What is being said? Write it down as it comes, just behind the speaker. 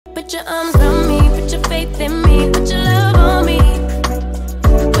Put your arms around me, put your faith in me, put your love on me.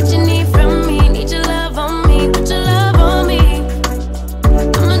 What you need from me, need your love on me, put your love on me.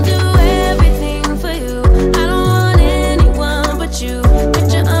 I'ma do everything for you, I don't want anyone but you.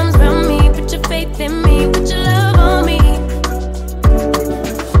 Put your arms around me, put your faith in me, put your love on me.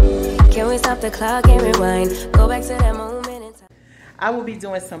 Can we stop the clock and rewind, go back to that moment in time. I will be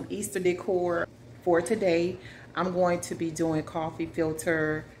doing some Easter decor for today. I'm going to be doing coffee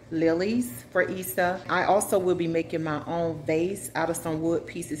filter lilies for Easter. I also will be making my own vase out of some wood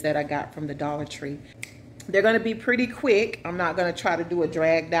pieces that I got from the Dollar Tree. They're gonna be pretty quick. I'm not gonna try to do a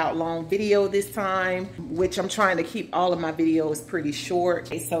dragged out long video this time, which I'm trying to keep all of my videos pretty short.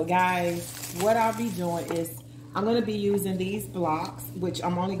 Okay, so guys, what I'll be doing is I'm gonna be using these blocks, which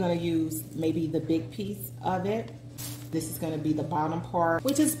I'm only gonna use maybe the big piece of it. This is going to be the bottom part,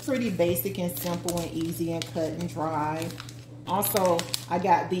 which is pretty basic and simple and easy and cut and dry. Also, I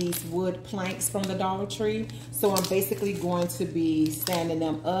got these wood planks from the Dollar Tree. So I'm basically going to be standing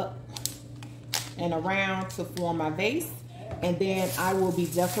them up and around to form my vase. And then I will be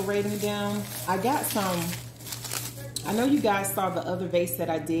decorating them. I got some, I know you guys saw the other vase that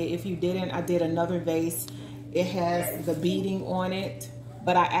I did. If you didn't, I did another vase. It has the beading on it,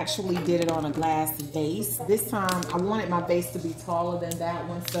 but I actually did it on a glass vase. This time, I wanted my vase to be taller than that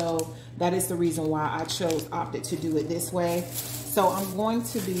one, so that is the reason why I opted to do it this way. So I'm going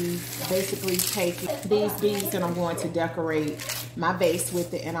to be basically taking these beads and I'm going to decorate my vase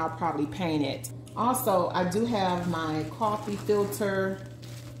with it, and I'll probably paint it. Also, I do have my coffee filters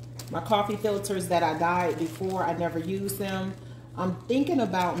that I dyed before. I never used them. I'm thinking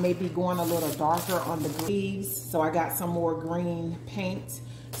about maybe going a little darker on the leaves. So I got some more green paint.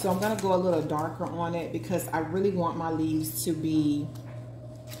 So I'm gonna go a little darker on it because I really want my leaves to be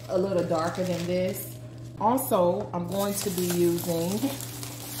a little darker than this. Also, I'm going to be using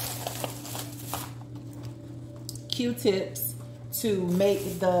Q-tips to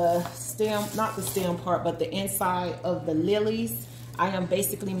make the stem, not the stem part, but the inside of the lilies. I am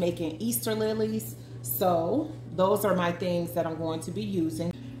basically making Easter lilies. So those are my things that I'm going to be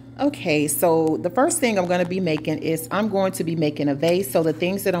using. Okay, so the first thing I'm going to be making is I'm going to be making a vase. So the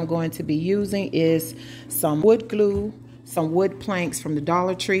things that I'm going to be using is some wood glue, some wood planks from the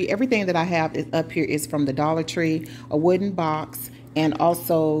Dollar Tree. Everything that I have up here is from the Dollar Tree, a wooden box, and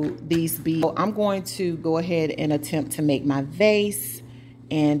also these beads. So I'm going to go ahead and attempt to make my vase,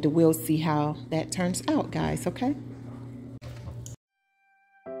 and we'll see how that turns out, guys, okay?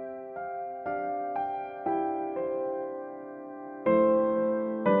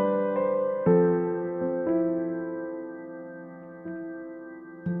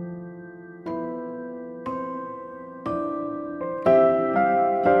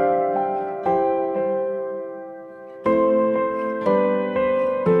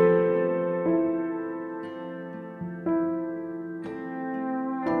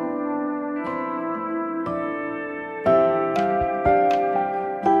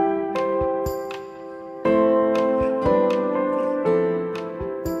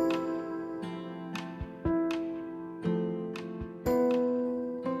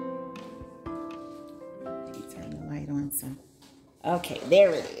 Okay,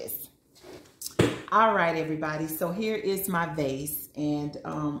 there it is. All right, everybody. So here is my vase, and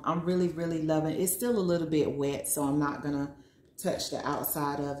I'm really, really loving it. It's still a little bit wet, so I'm not gonna touch the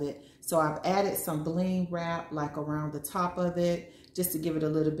outside of it. So I've added some bling wrap like around the top of it, just to give it a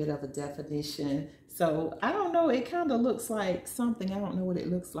little bit of a definition. So I don't know, it kind of looks like something. I don't know what it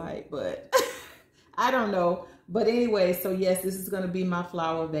looks like, but I don't know. But anyway, so yes, this is gonna be my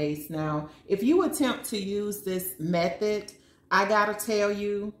flower vase. Now, if you attempt to use this method, I gotta tell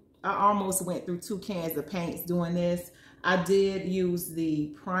you, I almost went through 2 cans of paints doing this. I did use the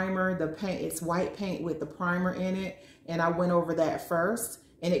primer, the paint, it's white paint with the primer in it, and I went over that first,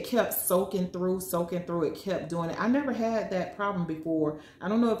 and it kept soaking through, it kept doing it. I never had that problem before. I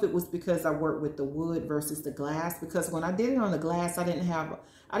don't know if it was because I worked with the wood versus the glass, because when I did it on the glass, I didn't have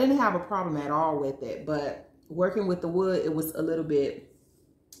a problem at all with it, but working with the wood, it was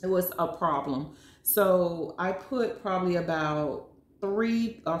a problem. So I put probably about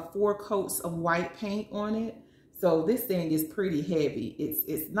 3 or 4 coats of white paint on it. So this thing is pretty heavy.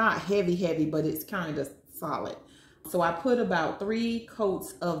 It's not heavy, but it's kind of solid. So I put about 3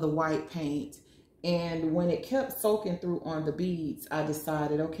 coats of the white paint, and when it kept soaking through on the beads, I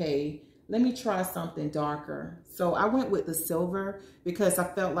decided, okay, let me try something darker. So I went with the silver because I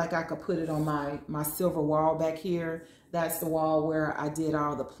felt like I could put it on my silver wall back here. That's the wall where I did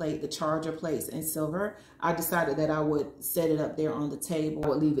all the charger plates in silver. I decided that I would set it up there on the table. I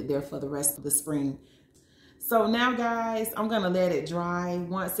would leave it there for the rest of the spring. So now guys, I'm gonna let it dry.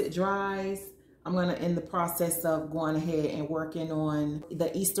 Once it dries, I'm gonna in the process of going ahead and working on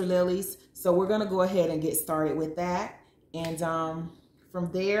the Easter lilies. So we're gonna go ahead and get started with that. And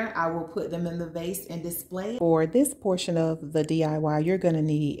from there, I will put them in the vase and display. For this portion of the DIY, you're gonna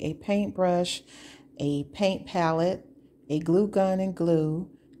need a paintbrush, a paint palette, a glue gun and glue,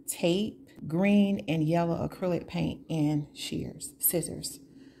 tape, green and yellow acrylic paint, and scissors.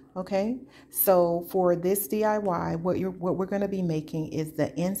 Okay, so for this DIY, what we're going to be making is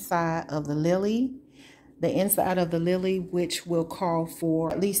the inside of the lily. The inside of the lily, which will call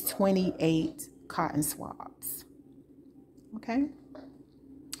for at least 28 cotton swabs. Okay,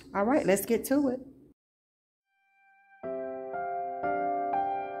 all right, let's get to it.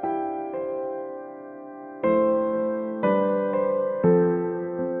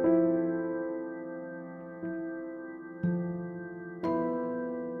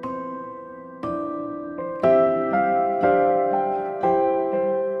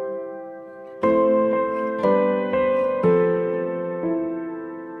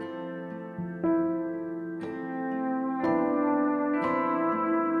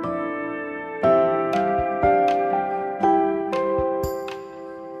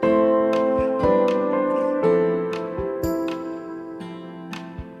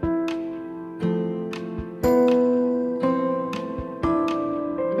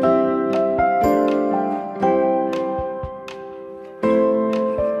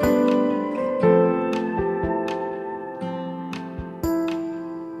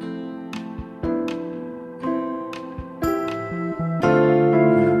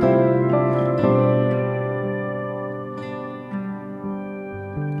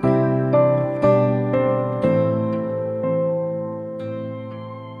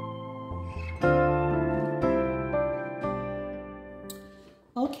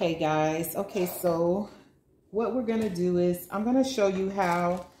 Okay guys, okay, so what we're gonna do is I'm gonna show you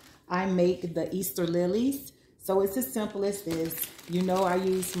how I make the Easter lilies. So it's as simple as this. You know, I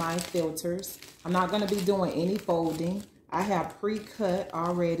use my filters. I'm not gonna be doing any folding. I have pre-cut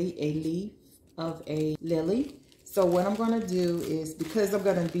already a leaf of a lily. So what I'm gonna do is, because I'm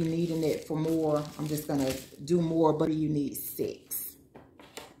gonna be needing it for more, I'm just gonna do more, but you need 6.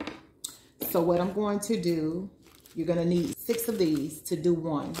 So what I'm going to do, you're gonna need 6 of these to do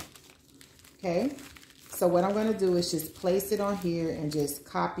 1, okay? So what I'm gonna do is just place it on here and just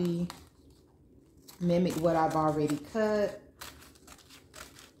copy, mimic what I've already cut.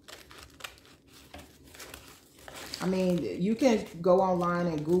 I mean, you can go online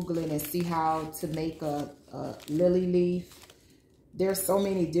and Google it and see how to make a lily leaf. There's so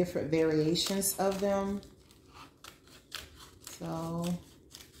many different variations of them. So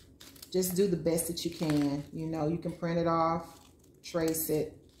just do the best that you can. You know, you can print it off, trace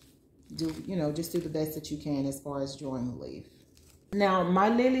it, just do the best that you can as far as drawing a leaf. Now, my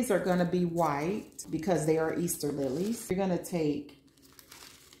lilies are gonna be white because they are Easter lilies. You're gonna take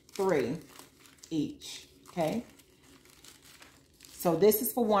 3 each, okay? So this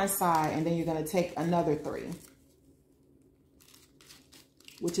is for one side, and then you're gonna take another 3,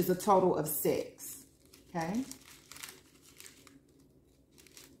 which is a total of 6, okay?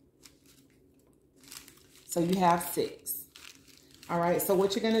 So you have 6. All right, so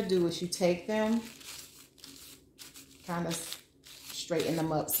what you're gonna do is you take them, kind of straighten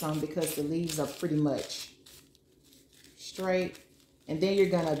them up some because the leaves are pretty much straight. And then you're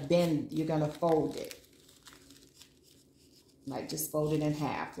gonna bend, you're gonna fold it. Like just fold it in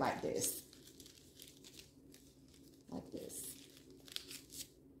half like this. Like this.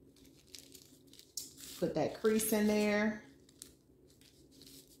 Put that crease in there.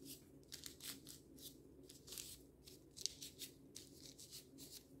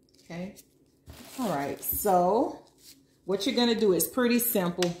 Okay. All right. So what you're going to do is pretty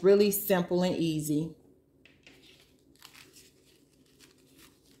simple, really simple and easy.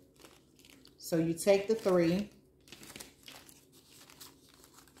 So you take the 3.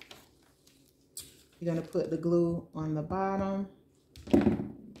 You're going to put the glue on the bottom.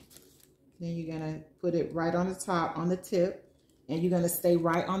 Then you're going to put it right on the top, on the tip. And you're going to stay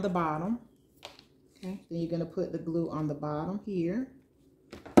right on the bottom. Okay. Then you're going to put the glue on the bottom here.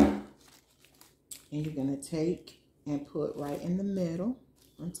 And you're going to take and put right in the middle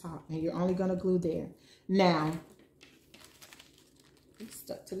on top. And you're only going to glue there. Now, it's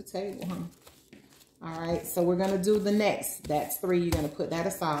stuck to the table, huh? All right, so we're going to do the next. That's 3. You're going to put that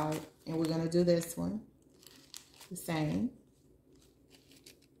aside. And we're going to do this one. The same.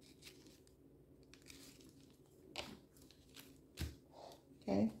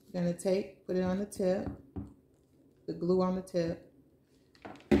 Okay, you're going to put it on the tip. The glue on the tip.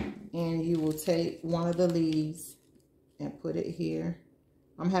 And you will take one of the leaves and put it here.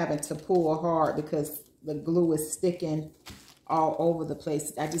 I'm having to pull hard because the glue is sticking all over the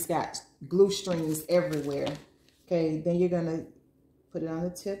place. I just got glue strings everywhere. Okay, then you're gonna put it on the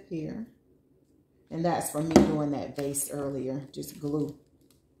tip here. And that's from me doing that vase earlier, just glue.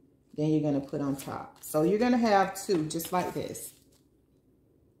 Then you're gonna put on top. So you're gonna have two, just like this.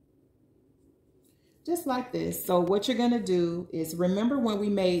 Just like this. So what you're gonna do is, remember when we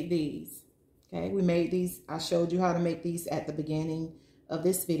made these, okay? We made these, I showed you how to make these at the beginning of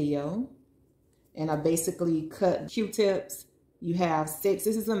this video. And I basically cut Q-tips. You have 6,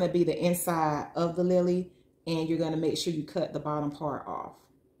 this is gonna be the inside of the lily, and you're gonna make sure you cut the bottom part off.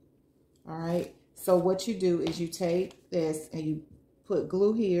 All right, so what you do is you take this and you put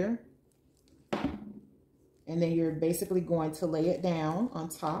glue here, and then you're basically going to lay it down on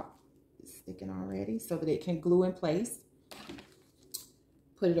top. It's sticking already so that it can glue in place.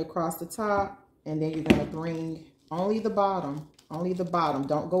 Put it across the top, and then you're gonna bring only the bottom,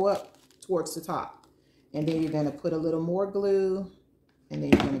 don't go up towards the top. And then you're gonna put a little more glue, and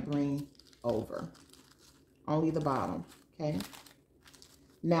then you're gonna bring over. Only the bottom, okay?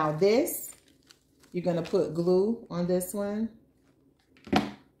 Now this, you're gonna put glue on this one,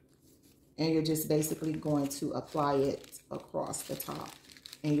 and you're just basically going to apply it across the top,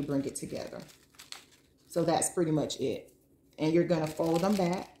 and you bring it together. So that's pretty much it. And you're gonna fold them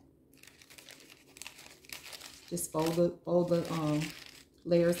back. Just fold the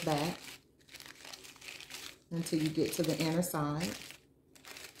layers back until you get to the inner side.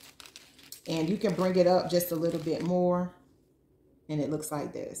 And you can bring it up just a little bit more, and it looks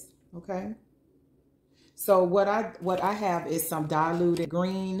like this, okay? So what I have is some diluted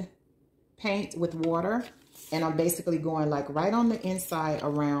green paint with water, and I'm basically going like right on the inside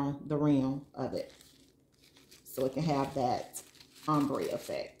around the rim of it, so it can have that ombre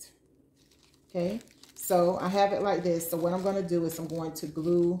effect, okay? So I have it like this. So what I'm gonna do is I'm going to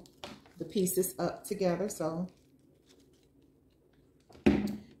glue the pieces up together, so.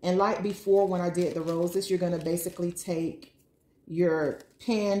 And like before when I did the roses, you're gonna basically take your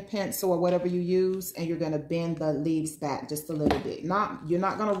pen, pencil, or whatever you use, and you're gonna bend the leaves back just a little bit. You're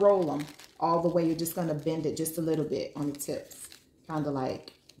not gonna roll them all the way, you're just gonna bend it just a little bit on the tips. Kind of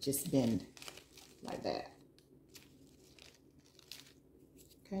like just bend like that.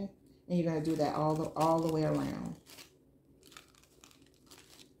 Okay, and you're gonna do that all the way around.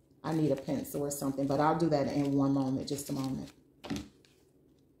 I need a pencil or something, but I'll do that in one moment, just a moment.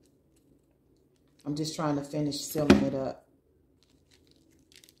 I'm just trying to finish sealing it up.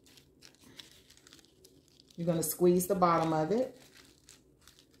 You're going to squeeze the bottom of it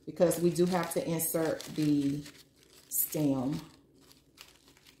because we do have to insert the stem.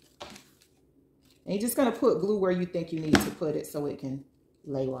 And you're just going to put glue where you think you need to put it so it can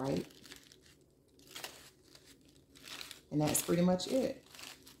lay right. And that's pretty much it.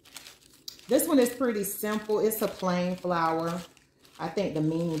 This one is pretty simple. It's a plain flower. I think the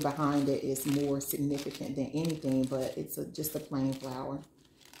meaning behind it is more significant than anything, but it's just a plain flower.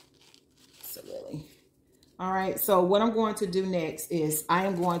 It's a lily. All right, so what I'm going to do next is I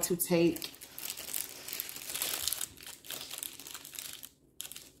am going to take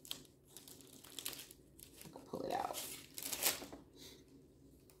pull it out.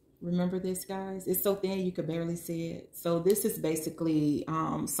 Remember this, guys? It's so thin you could barely see it. So this is basically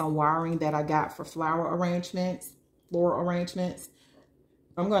some wiring that I got for floral arrangements.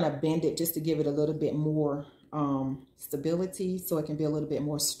 I'm going to bend it just to give it a little bit more stability so it can be a little bit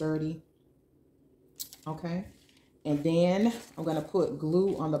more sturdy. Okay. And then I'm going to put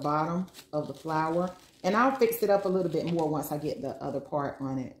glue on the bottom of the flower. And I'll fix it up a little bit more once I get the other part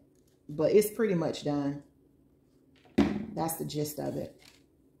on it. But it's pretty much done. That's the gist of it.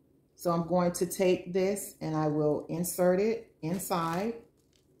 So I'm going to take this and I will insert it inside.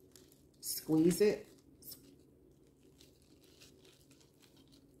 Squeeze it.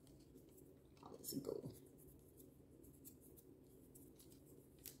 Glue.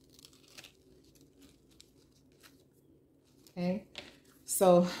 Okay,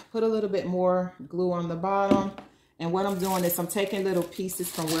 so put a little bit more glue on the bottom, and what I'm doing is I'm taking little pieces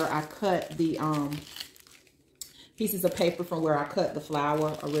from where I cut the pieces of paper from where I cut the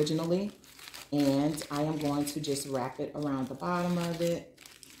flower originally, and I am going to just wrap it around the bottom of it.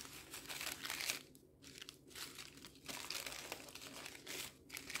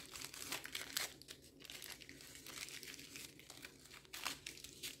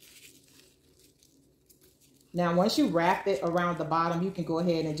 Now, once you wrap it around the bottom, you can go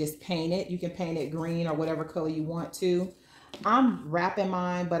ahead and just paint it. You can paint it green or whatever color you want to. I'm wrapping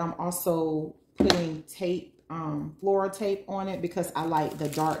mine, but I'm also putting tape floral tape on it because I like the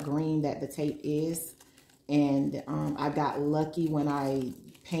dark green that the tape is. And I got lucky when I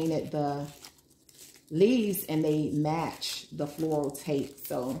painted the leaves and they match the floral tape.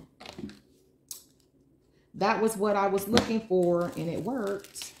 So that was what I was looking for, and it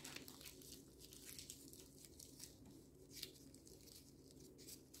worked.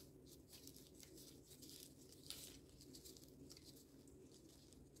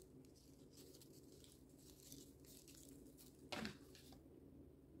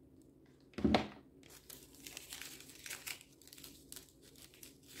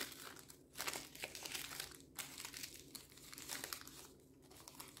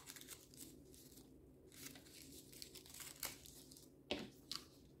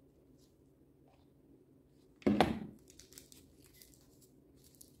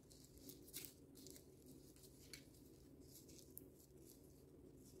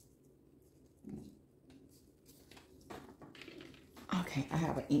 Okay, I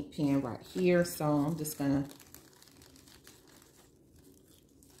have an ink pen right here, so I'm just gonna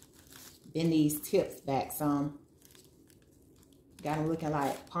bend these tips back some. Got them looking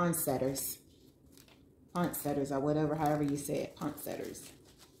like poinsettias or whatever, however you say it, poinsettias.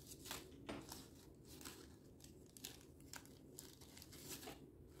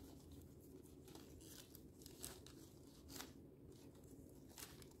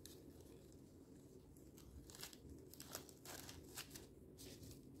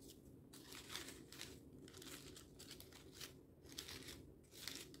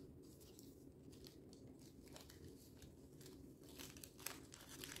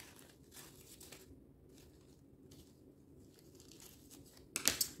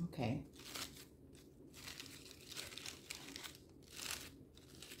 Okay.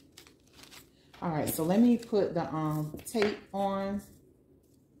 All right, so let me put the tape on.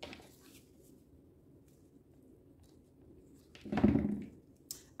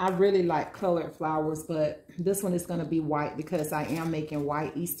 I really like colored flowers, but this one is going to be white because I am making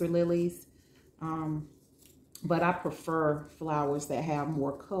white Easter lilies. But I prefer flowers that have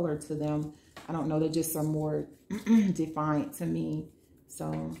more color to them. I don't know, they just are more defined to me. So,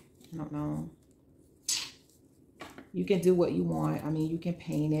 I don't know. You can do what you want. I mean, you can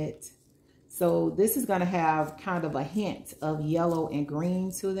paint it. So, this is going to have kind of a hint of yellow and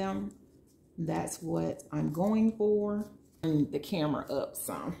green to them. That's what I'm going for. Bring the camera up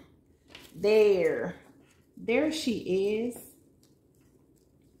some. There she is.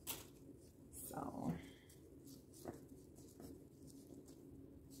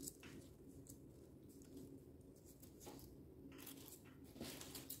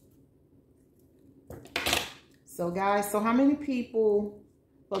 So, guys, so how many people,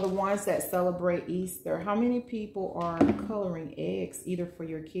 for the ones that celebrate Easter, how many people are coloring eggs either for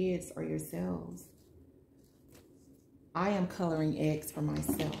your kids or yourselves? I am coloring eggs for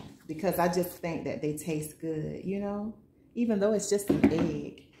myself because I just think that they taste good, you know, even though it's just an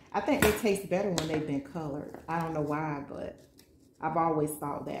egg. I think they taste better when they've been colored. I don't know why, but I've always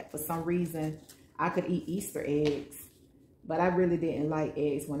thought that. For some reason, I could eat Easter eggs, but I really didn't like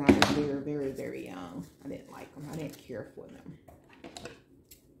eggs when I was very, very, very young. I didn't like them. I didn't care for them.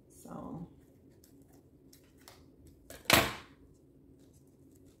 So,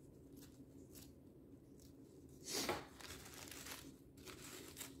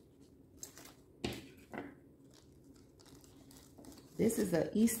 this is an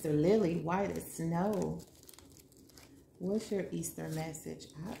Easter lily, white as snow. What's your Easter message?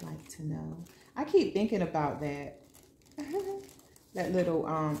 I'd like to know. I keep thinking about that. That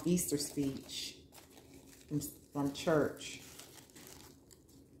little Easter speech from church.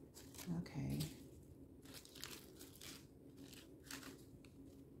 Okay.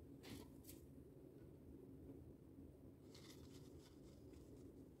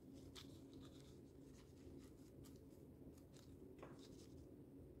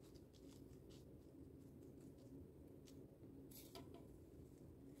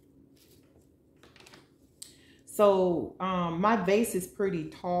 So my vase is pretty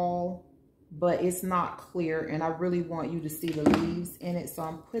tall, but it's not clear, and I really want you to see the leaves in it. So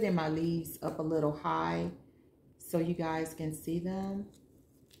I'm putting my leaves up a little high so you guys can see them.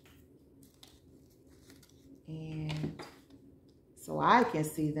 And so I can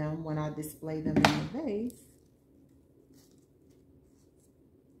see them when I display them in the vase.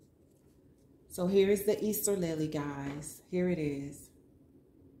 So here's the Easter lily, guys. Here it is.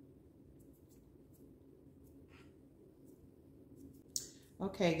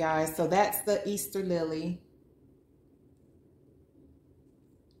 Okay, guys, so that's the Easter lily.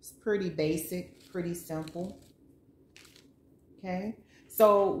 It's pretty basic, pretty simple. Okay,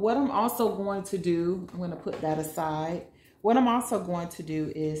 So what I'm also going to do, I'm going to put that aside. What I'm also going to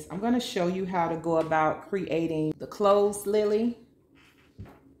do is I'm going to show you how to go about creating the closed lily.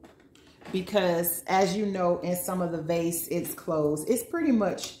 Because as you know, in some of the vase, it's closed. It's pretty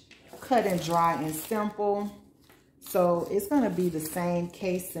much cut and dry and simple. So it's going to be the same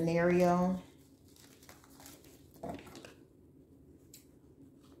case scenario.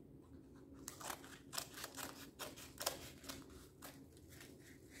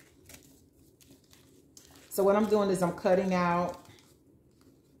 So what I'm doing is I'm cutting out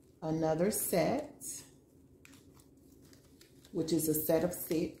another set, which is a set of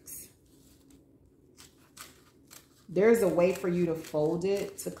 6. There's a way for you to fold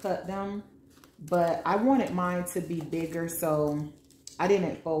it to cut them, but I wanted mine to be bigger, so I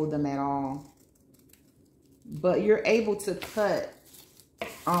didn't fold them at all. But you're able to cut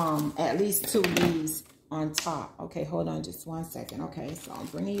at least 2 leaves on top. Okay, hold on just 1 second. Okay, so I'm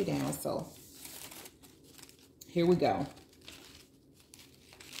bringing you down. So here we go.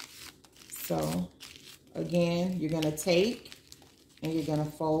 So again, you're going to take and you're going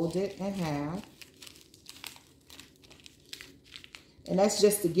to fold it in half. And that's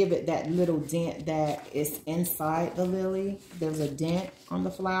just to give it that little dent that is inside the lily. There's a dent on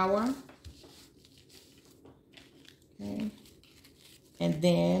the flower. Okay. And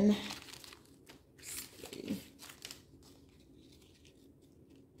then,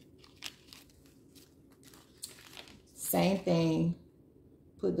 same thing.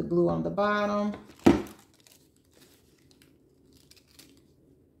 Put the glue on the bottom.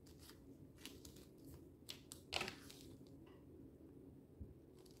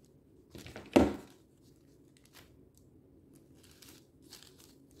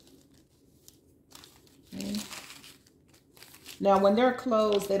 Now, when they're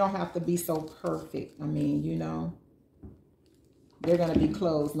closed, they don't have to be so perfect. I mean, you know, they're going to be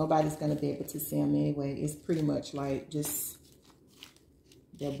closed. Nobody's going to be able to see them anyway. It's pretty much like just,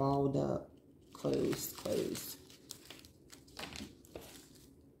 they're balled up, closed.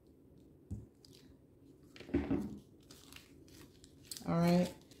 All right.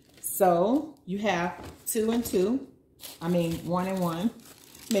 So you have 2 and 2. I mean, 1 and 1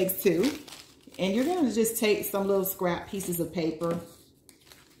 makes 2. And you're going to just take some little scrap pieces of paper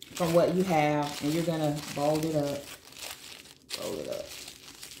from what you have, and you're going to fold it up. Fold it up.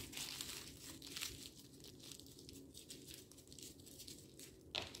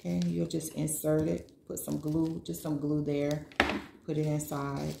 Okay, you'll just insert it. Put some glue, just some glue there. Put it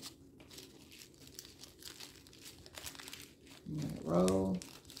inside. Roll.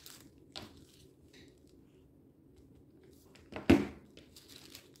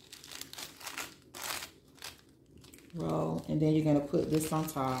 Roll, and then you're going to put this on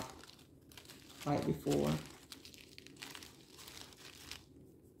top like before.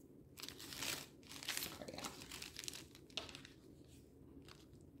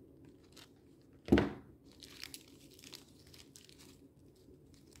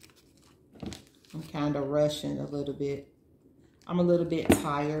 I'm kind of rushing a little bit. I'm a little bit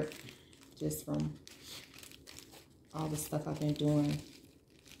tired just from all the stuff I've been doing.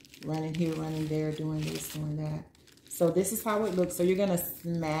 Running here, running there, doing this, doing that. So this is how it looks. So you're going to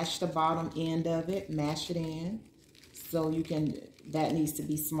smash the bottom end of it, mash it in. So you can, that needs to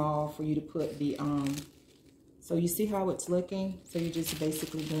be small for you to put the, so you see how it's looking? So you're just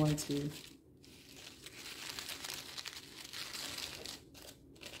basically going to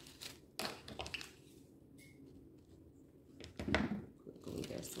put glue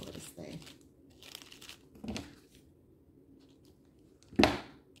there so it'll stay.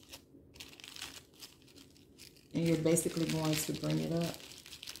 And you're basically going to bring it up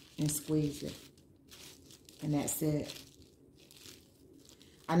and squeeze it. And that's it.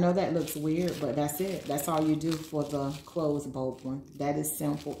 I know that looks weird, but that's it. That's all you do for the closed bulb one. That is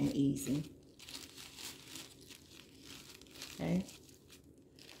simple and easy. Okay.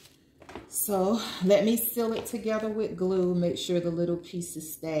 So let me seal it together with glue. Make sure the little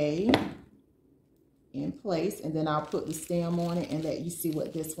pieces stay in place. And then I'll put the stem on it and let you see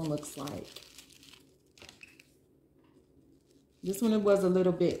what this one looks like. This one was a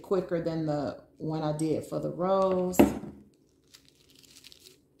little bit quicker than the one I did for the rose.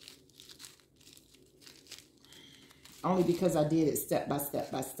 Only because I did it step by step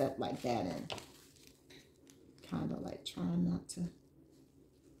like that, and kind of like trying not to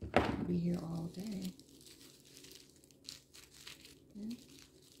be here all day. Okay.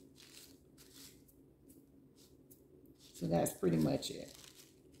 So that's pretty much it.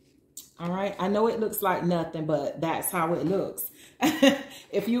 All right, I know it looks like nothing, but that's how it looks.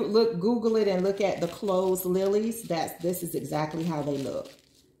 If you Google it and look at the closed lilies, this is exactly how they look.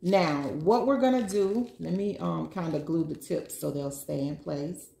 Now, what we're gonna do, let me kind of glue the tips so they'll stay in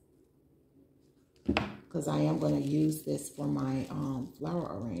place, because I am gonna use this for my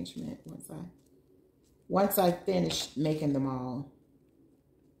flower arrangement once I finish making them all.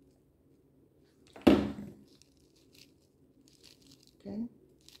 Okay.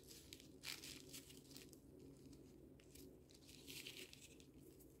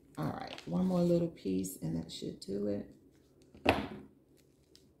 All right, one more little piece and that should do it.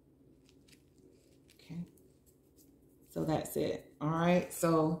 Okay, so that's it. All right,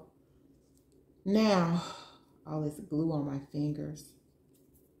 so now all this glue on my fingers.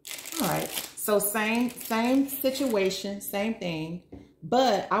 All right, so same situation, same thing,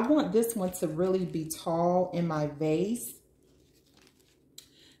 but I want this one to really be tall in my vase.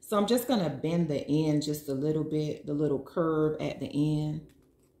 So I'm just gonna bend the end just a little bit, the little curve at the end.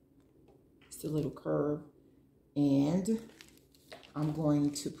 A little curve, and I'm going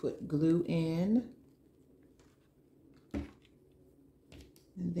to put glue in and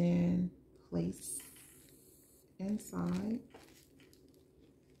then place inside.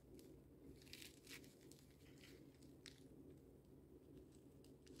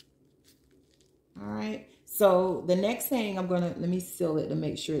 All right, so the next thing let me seal it to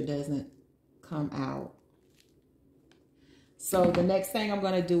make sure it doesn't come out. So the next thing I'm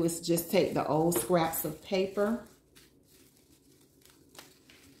going to do is just take the old scraps of paper.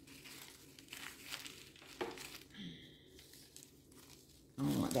 I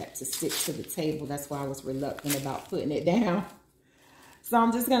don't want that to stick to the table. That's why I was reluctant about putting it down. So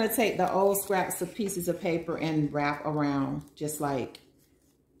I'm just going to take the old scraps of pieces of paper and wrap around just like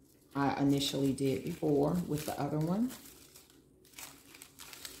I initially did before with the other one.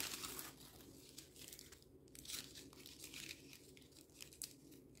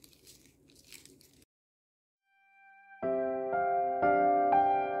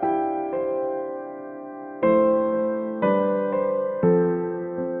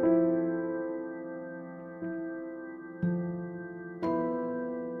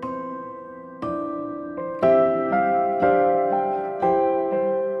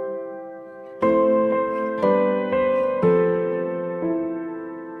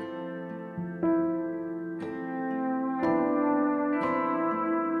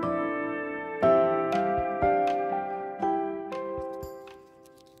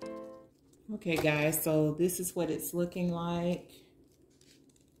 Okay, guys, so this is what it's looking like.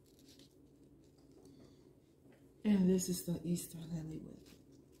 And this is the Easter lily with it.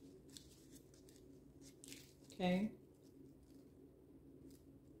 Okay.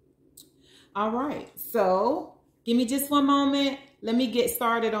 All right, so give me just one moment. Let me get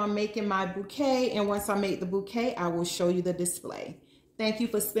started on making my bouquet. And once I make the bouquet, I will show you the display. Thank you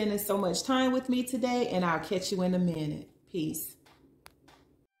for spending so much time with me today, and I'll catch you in a minute. Peace.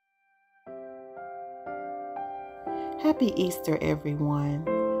 Happy Easter, everyone.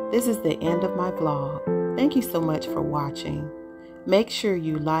 This is the end of my vlog. Thank you so much for watching. Make sure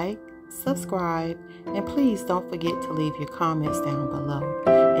you like, subscribe, and please don't forget to leave your comments down below.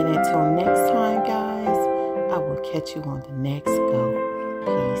 And until next time, guys, I will catch you on the next go.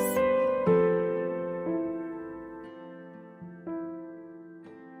 Peace.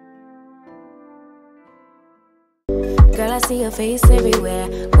 Girl, I see your face everywhere.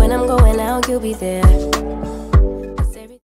 When I'm going out, you'll be there.